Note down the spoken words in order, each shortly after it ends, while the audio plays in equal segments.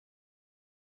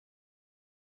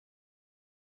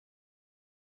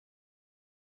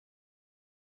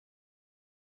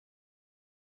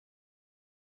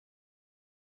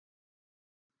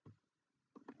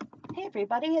Hey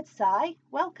everybody, it's Sai.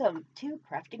 Welcome to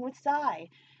Crafting with Sai.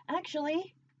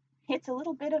 Actually, it's a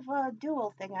little bit of a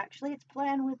dual thing. Actually, it's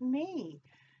Plan with Me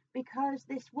because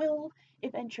this will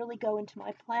eventually go into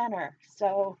my planner.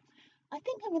 So I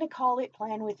think I'm going to call it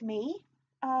Plan with Me,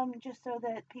 just so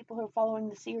that people who are following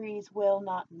the series will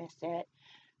not miss it.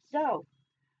 So,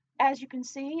 as you can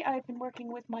see, I've been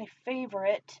working with my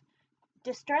favorite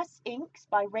Distress Inks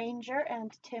by Ranger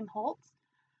and Tim Holtz.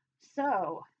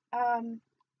 So,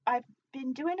 I've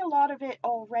been doing a lot of it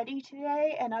already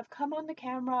today, and I've come on the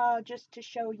camera just to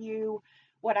show you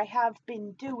what I have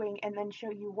been doing and then show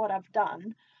you what I've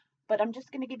done. But I'm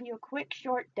just going to give you a quick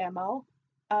short demo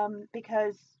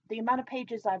because the amount of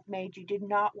pages I've made, you did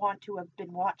not want to have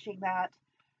been watching that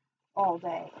all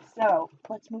day. So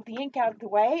let's move the ink out of the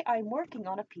way. I'm working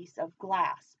on a piece of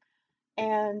glass.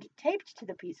 And taped to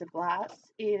the piece of glass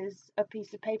is a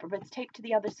piece of paper, but it's taped to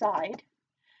the other side.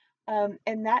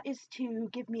 And that is to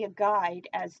give me a guide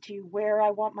as to where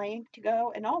I want my ink to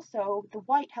go, and also the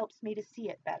white helps me to see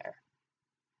it better.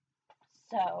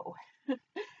 So,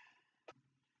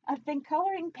 I've been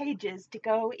coloring pages to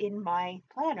go in my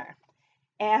planner,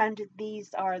 and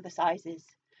these are the sizes.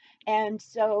 And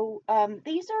so,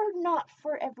 these are not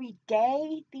for every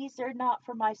day. These are not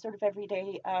for my sort of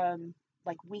everyday,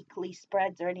 like weekly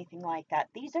spreads or anything like that.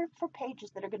 These are for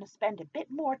pages that are going to spend a bit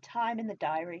more time in the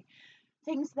diary.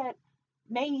 Things that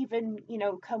may even,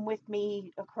 come with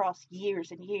me across years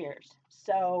and years.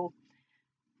 So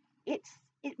it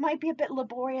might be a bit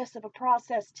laborious of a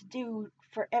process to do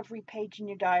for every page in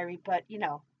your diary, but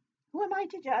who am I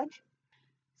to judge?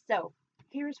 So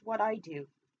here's what I do.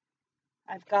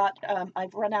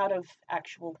 I've run out of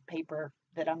actual paper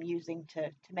that I'm using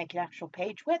to make an actual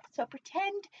page with. So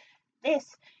pretend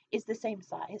this is the same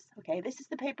size. Okay, this is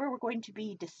the paper we're going to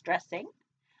be distressing.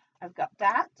 I've got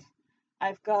that.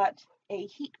 I've got a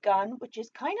heat gun, which is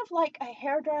kind of like a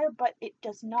hairdryer, but it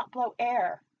does not blow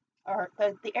air. Or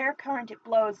the air current it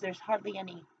blows, there's hardly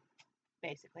any,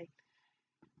 basically.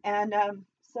 And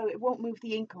so it won't move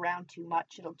the ink around too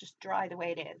much. It'll just dry the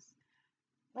way it is.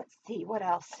 Let's see, what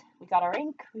else? We got our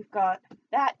ink, we've got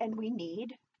that, and we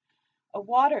need a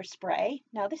water spray.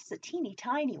 Now, this is a teeny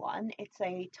tiny one. It's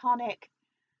a Tonic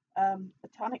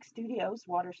Studios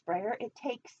water sprayer. It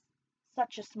takes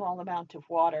such a small amount of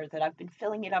water that I've been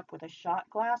filling it up with a shot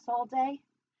glass all day.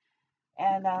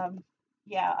 And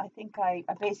yeah, I think I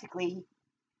basically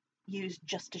used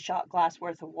just a shot glass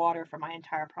worth of water for my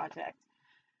entire project.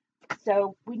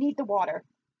 So we need the water.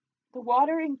 The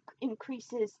water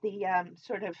increases the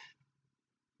sort of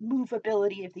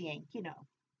movability of the ink,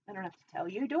 I don't have to tell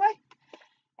you, do I?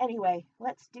 Anyway,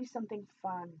 let's do something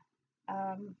fun.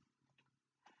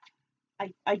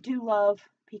 I do love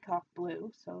peacock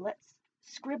blue, so let's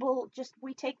scribble.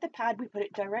 We take the pad, we put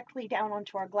it directly down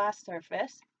onto our glass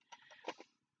surface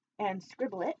and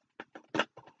scribble it.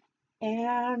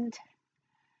 And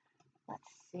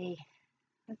let's see,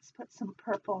 let's put some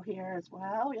purple here as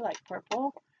well. We like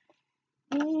purple.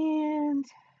 And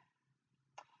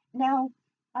now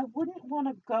I wouldn't want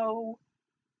to go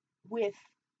with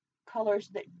colors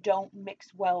that don't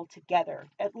mix well together,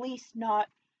 at least not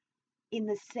in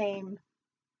the same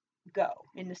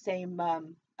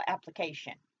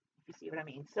application, if you see what I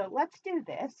mean. So let's do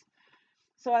this.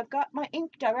 So I've got my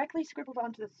ink directly scribbled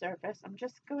onto the surface. I'm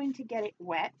just going to get it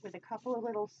wet with a couple of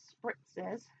little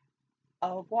spritzes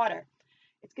of water.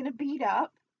 It's going to bead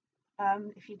up.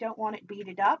 If you don't want it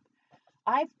beaded up,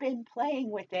 I've been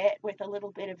playing with it with a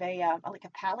little bit of like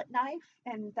a palette knife,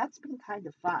 and that's been kind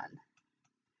of fun.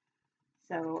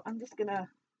 So I'm just gonna,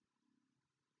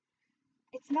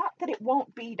 it's not that it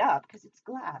won't bead up because it's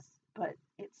glass, but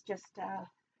it's just,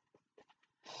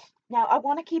 now I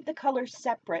want to keep the colors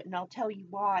separate, and I'll tell you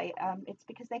why. It's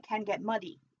because they can get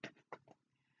muddy.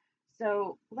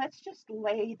 So let's just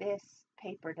lay this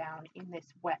paper down in this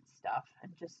wet stuff,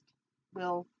 and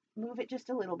we'll move it just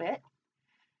a little bit.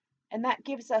 And that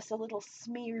gives us a little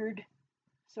smeared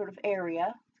sort of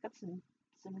area. It's got some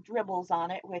dribbles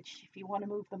on it, which if you want to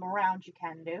move them around, you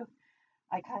can do.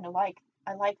 I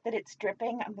like that it's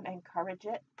dripping. I'm going to encourage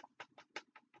it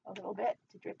a little bit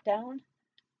to drip down.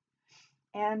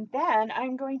 And then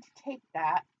I'm going to take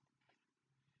that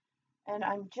and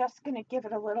I'm just going to give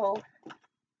it a little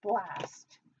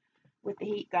blast with the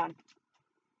heat gun.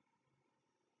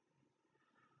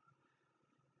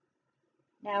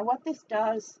 Now what this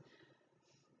does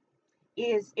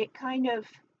is it kind of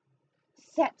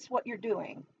sets what you're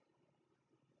doing.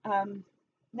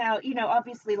 Now,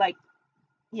 obviously, like,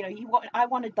 I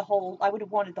would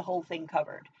have wanted the whole thing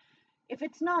covered. If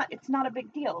it's not a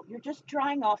big deal. You're just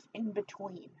drying off in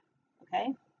between,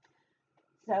 okay?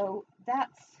 So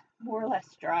that's more or less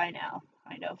dry now,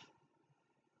 kind of.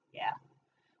 Yeah,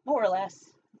 more or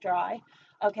less dry.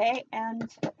 Okay, and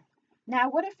now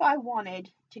what if I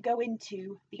wanted to go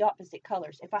into the opposite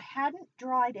colors? If I hadn't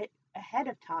dried it ahead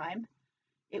of time,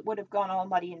 it would have gone all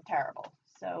muddy and terrible.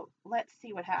 So let's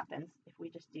see what happens if we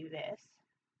just do this.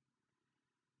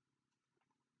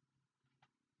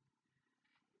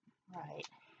 Right.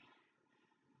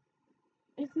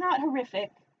 It's not horrific.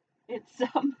 It's so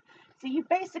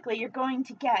you're going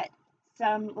to get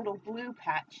some little blue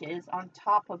patches on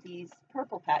top of these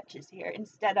purple patches here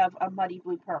instead of a muddy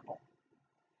blue purple.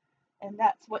 And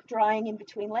that's what drying in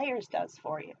between layers does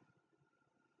for you.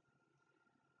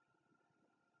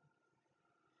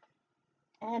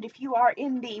 And if you are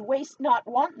in the waste not,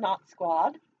 want not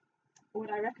squad,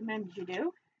 what I recommend you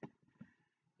do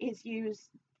is use,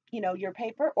 your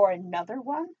paper or another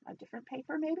one, a different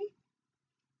paper maybe,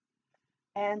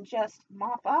 and just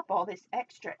mop up all this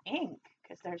extra ink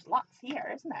because there's lots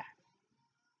here, isn't there?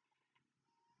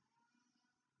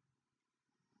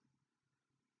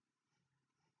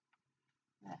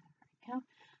 There we go.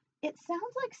 It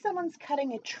sounds like someone's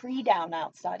cutting a tree down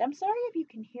outside. I'm sorry if you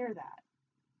can hear that.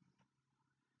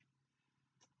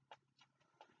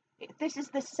 This is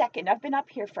the second. I've been up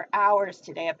here for hours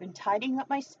today. I've been tidying up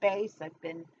my space. I've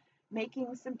been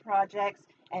making some projects,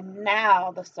 and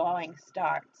now the sawing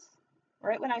starts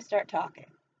right when I start talking.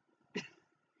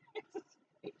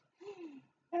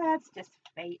 That's just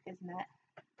fate, isn't it?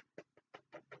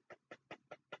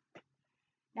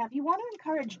 Now, if you want to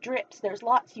encourage drips, there's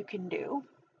lots you can do.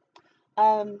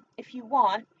 If you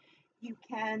want, you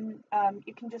can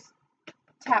just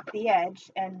tap the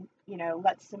edge and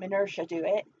let some inertia do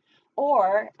it,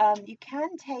 or you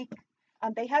can take.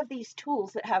 They have these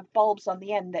tools that have bulbs on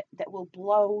the end that will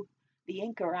blow the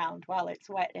ink around while it's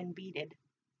wet and beaded.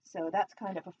 So that's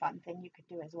kind of a fun thing you could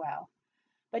do as well.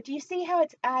 But do you see how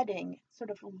it's adding sort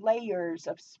of layers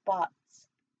of spots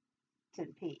to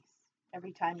the piece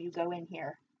every time you go in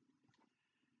here?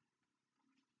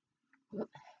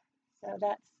 So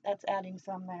that's adding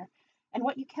some there. And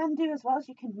what you can do as well is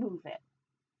you can move it.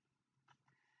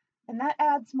 And that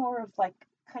adds more of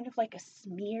kind of like a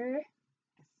smeared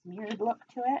look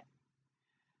to it.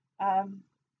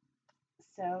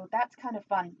 So that's kind of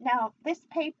fun. Now, this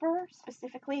paper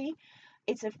specifically,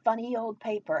 it's a funny old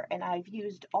paper, and I've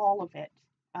used all of it.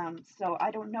 So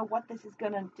I don't know what this is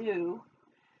going to do.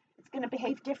 It's going to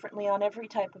behave differently on every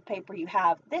type of paper you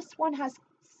have. This one has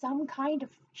some kind of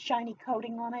shiny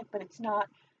coating on it, but it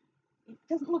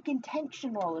doesn't look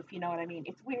intentional, if you know what I mean.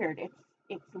 It's weird.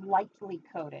 It's lightly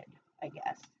coated, I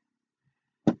guess.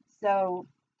 So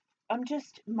I'm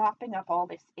just mopping up all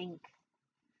this ink,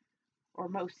 or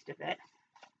most of it.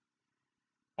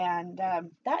 And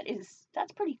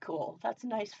that's pretty cool. That's a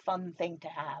nice fun thing to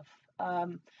have.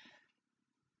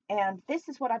 And this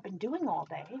is what I've been doing all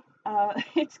day.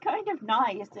 It's kind of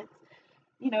nice.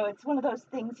 It's one of those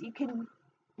things you can,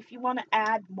 if you want to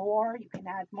add more, you can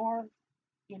add more.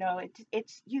 You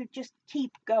just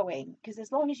keep going, because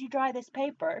as long as you dry this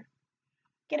paper,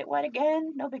 get it wet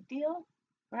again, no big deal,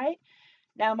 right?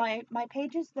 Now my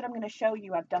pages that I'm going to show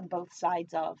you, I've done both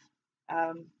sides of.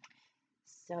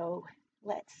 So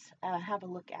let's have a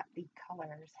look at the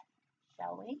colors,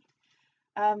 shall we?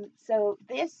 So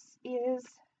this is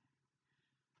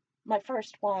my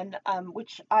first one,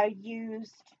 which I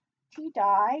used tea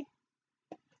dye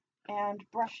and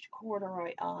brushed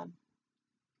corduroy on.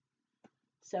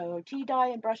 So tea dye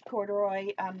and brushed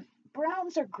corduroy.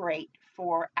 Browns are great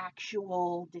for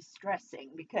actual distressing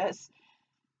because,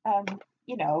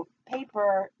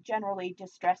 paper generally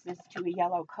distresses to a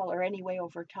yellow color anyway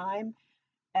over time.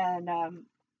 And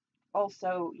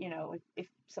also, if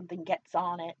something gets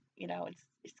on it,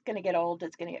 it's going to get old,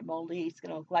 it's going to get moldy, it's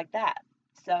going to look like that.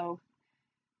 So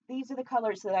these are the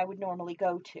colors that I would normally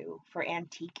go to for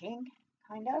antiquing,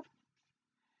 kind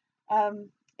of.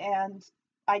 And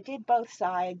I did both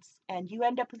sides, and you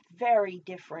end up with very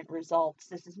different results.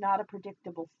 This is not a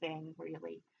predictable thing,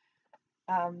 really.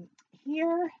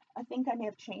 Here, I think I may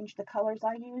have changed the colors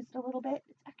I used a little bit.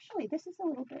 Actually, this is a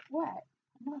little bit wet.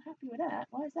 I'm not happy with that.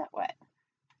 Why is that wet?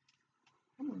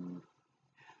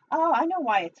 Oh, I know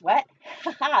why it's wet.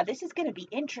 Haha, this is going to be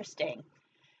interesting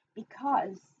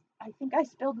because I think I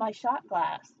spilled my shot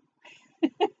glass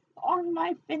on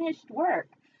my finished work.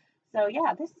 So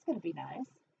yeah, this is going to be nice.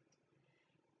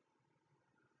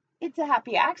 It's a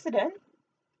happy accident.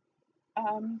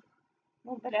 A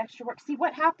little bit extra work. See,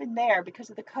 what happened there because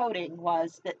of the coating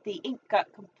was that the ink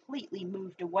got completely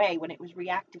moved away when it was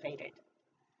reactivated.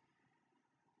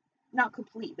 Not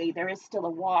completely, there is still a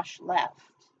wash left.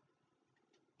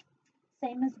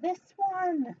 Same as this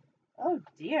one. Oh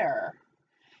dear.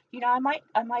 You know, I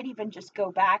might even just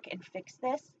go back and fix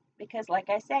this because like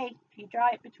I say, if you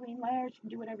dry it between layers, you can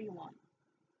do whatever you want.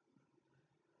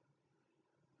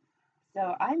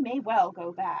 So I may well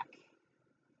go back.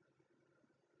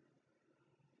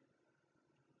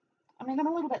 I mean, I'm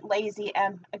a little bit lazy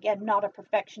and again, not a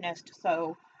perfectionist,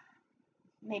 so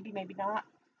maybe, maybe not.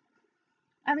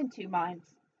 I'm in two minds.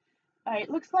 All right,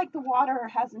 looks like the water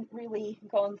hasn't really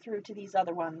gone through to these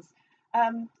other ones.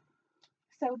 Um,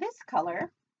 so this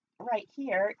color right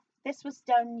here, this was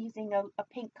done using a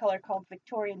pink color called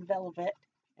Victorian Velvet,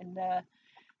 and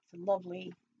it's a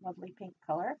lovely, lovely pink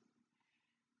color.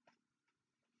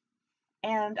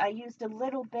 And I used a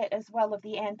little bit as well of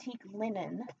the antique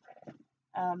linen,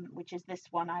 which is this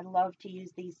one. I love to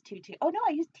use these two. Oh no,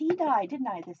 I used tea dye, didn't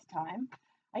I, this time?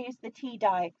 I used the tea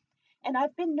dye. And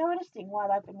I've been noticing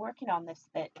while I've been working on this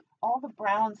that all the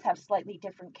browns have slightly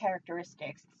different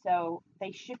characteristics, so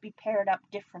they should be paired up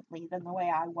differently than the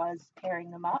way I was pairing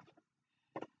them up.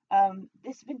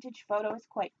 This vintage photo is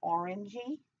quite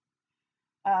orangey,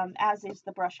 as is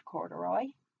the brush corduroy,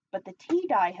 but the tea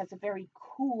dye has a very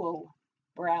cool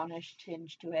brownish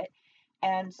tinge to it,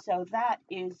 and so that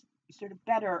is sort of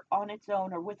better on its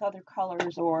own or with other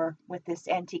colors or with this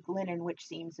antique linen, which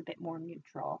seems a bit more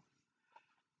neutral.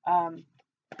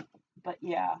 But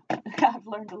yeah, I've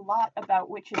learned a lot about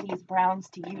which of these browns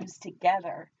to use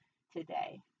together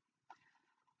today.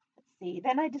 Let's see,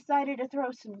 then I decided to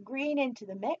throw some green into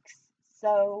the mix.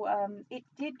 So it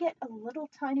did get a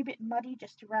little tiny bit muddy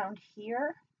just around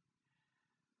here.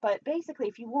 But basically,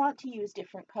 if you want to use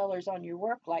different colors on your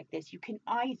work like this, you can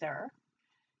either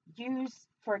use,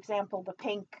 for example, the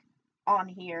pink on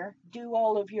here, do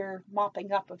all of your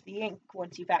mopping up of the ink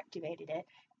once you've activated it,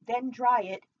 then dry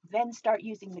it, then start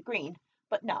using the green.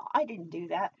 But no, I didn't do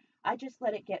that. I just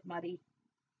let it get muddy.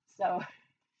 So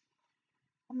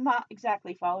I'm not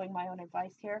exactly following my own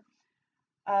advice here.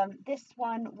 This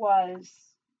one was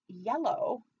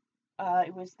yellow.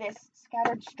 It was this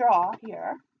scattered straw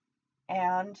here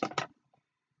and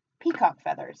peacock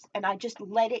feathers, and I just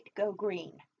let it go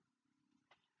green.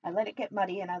 I let it get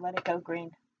muddy and I let it go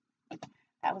green.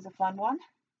 That was a fun one.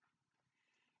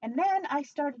 And then I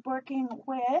started working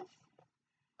with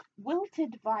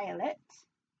wilted violet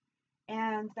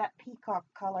and that peacock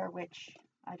color, which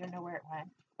I don't know where it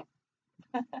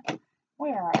went.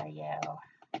 Where are you?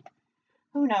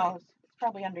 Who knows? It's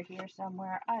probably under here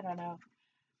somewhere. I don't know.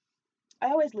 I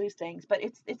always lose things, but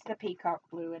it's the peacock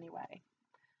blue anyway.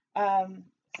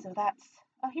 So that's,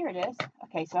 oh, here it is.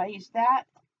 Okay, so I used that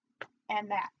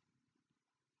and that.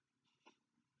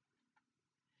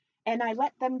 And I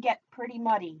let them get pretty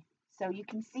muddy. So you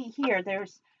can see here,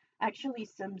 there's actually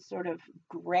some sort of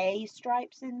gray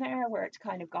stripes in there where it's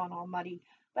kind of gone all muddy.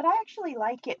 But I actually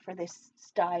like it for this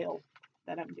style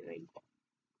that I'm doing.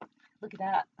 Look at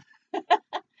that.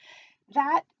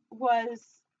 That was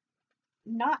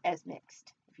not as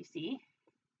mixed, if you see.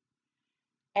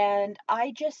 And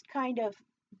I just kind of,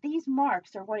 these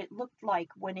marks are what it looked like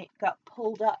when it got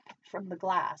pulled up from the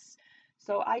glass.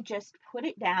 So I just put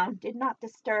it down, did not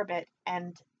disturb it,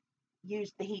 and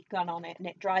used the heat gun on it, and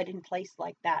it dried in place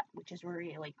like that, which is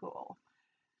really cool.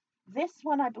 This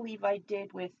one I believe I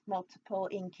did with multiple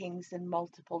inkings and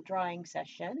multiple drying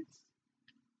sessions.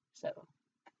 So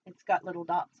it's got little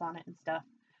dots on it and stuff.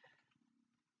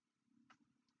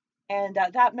 And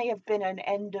that may have been an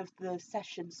end of the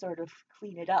session sort of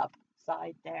clean it up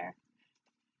side there.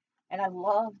 And I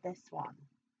love this one.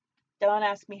 Don't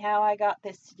ask me how I got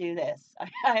this to do this.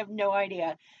 I have no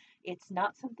idea. It's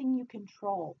not something you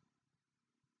control.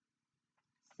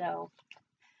 So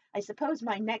I suppose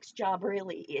my next job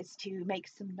really is to make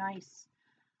some nice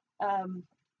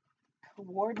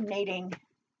coordinating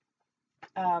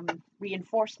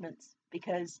reinforcements,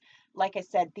 because like I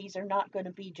said, these are not going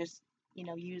to be just, you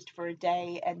know, used for a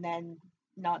day and then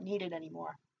not needed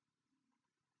anymore.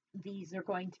 These are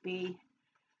going to be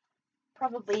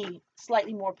probably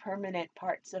slightly more permanent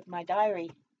parts of my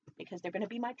diary because they're going to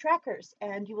be my trackers,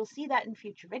 and you will see that in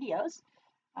future videos.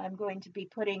 I'm going to be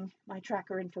putting my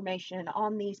tracker information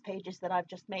on these pages that I've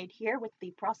just made here with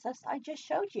the process I just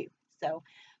showed you. So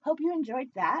hope you enjoyed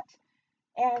that.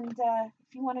 And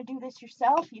if you want to do this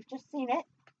yourself, you've just seen it.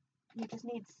 You just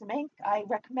need some ink. I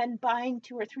recommend buying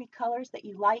 2 or 3 colors that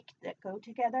you like that go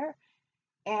together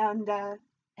and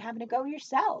having a go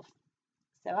yourself.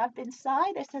 So I've been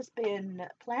Sai. This has been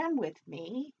Plan With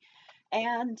Me,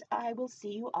 and I will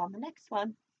see you on the next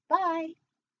one. Bye.